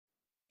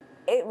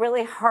It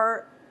really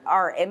hurt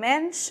our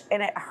image,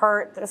 and it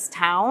hurt this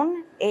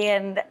town,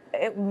 and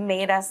it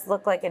made us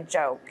look like a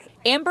joke.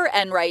 Amber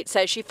Enright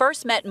says she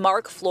first met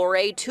Mark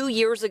Flore 2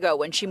 years ago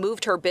when she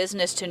moved her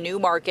business to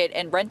Newmarket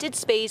and rented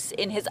space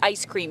in his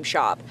ice cream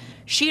shop.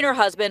 She and her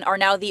husband are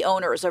now the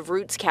owners of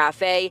Roots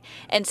Cafe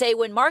and say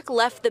when Mark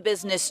left the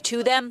business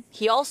to them,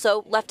 he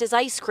also left his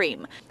ice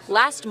cream.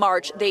 Last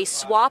March, they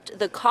swapped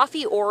the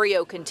coffee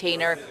Oreo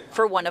container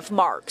for one of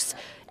Mark's.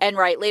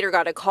 Enright later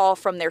got a call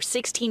from their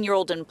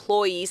 16-year-old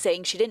employee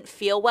saying she didn't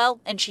feel well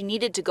and she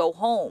needed to go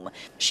home.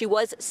 She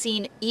was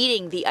seen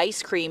eating the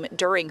ice cream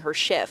during her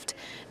shift.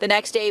 The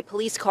next day,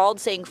 police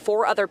called saying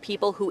 4 other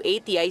people who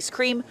ate the ice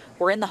cream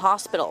were in the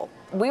hospital.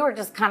 We were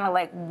just kind of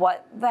like,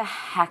 what the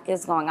heck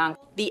is going on?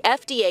 The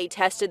FDA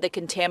tested the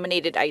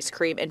contaminated ice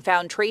cream and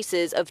found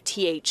traces of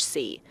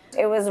THC.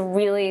 It was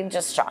really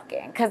just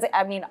shocking because,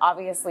 I mean,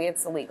 obviously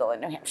it's illegal in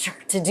New Hampshire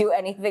to do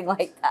anything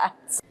like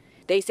that.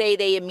 They say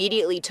they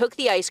immediately took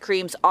the ice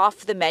creams off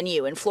the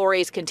menu and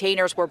Flore's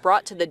containers were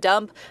brought to the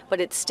dump, but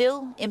it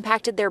still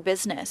impacted their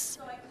business.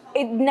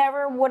 It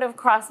never would have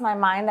crossed my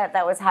mind that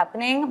that was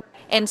happening.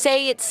 And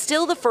say it's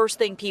still the first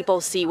thing people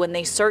see when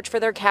they search for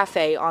their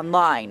cafe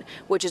online,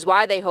 which is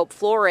why they hope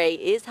Flore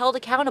is held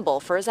accountable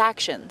for his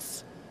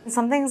actions.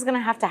 Something's going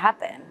to have to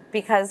happen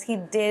because he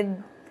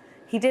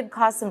did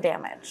cause some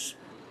damage.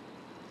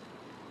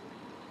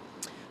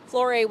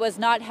 Flore was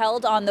not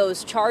held on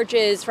those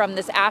charges from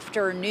this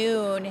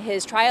afternoon.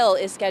 His trial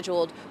is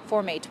scheduled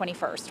for May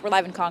 21st. We're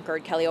live in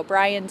Concord. Kelly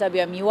O'Brien,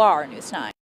 WMUR News 9.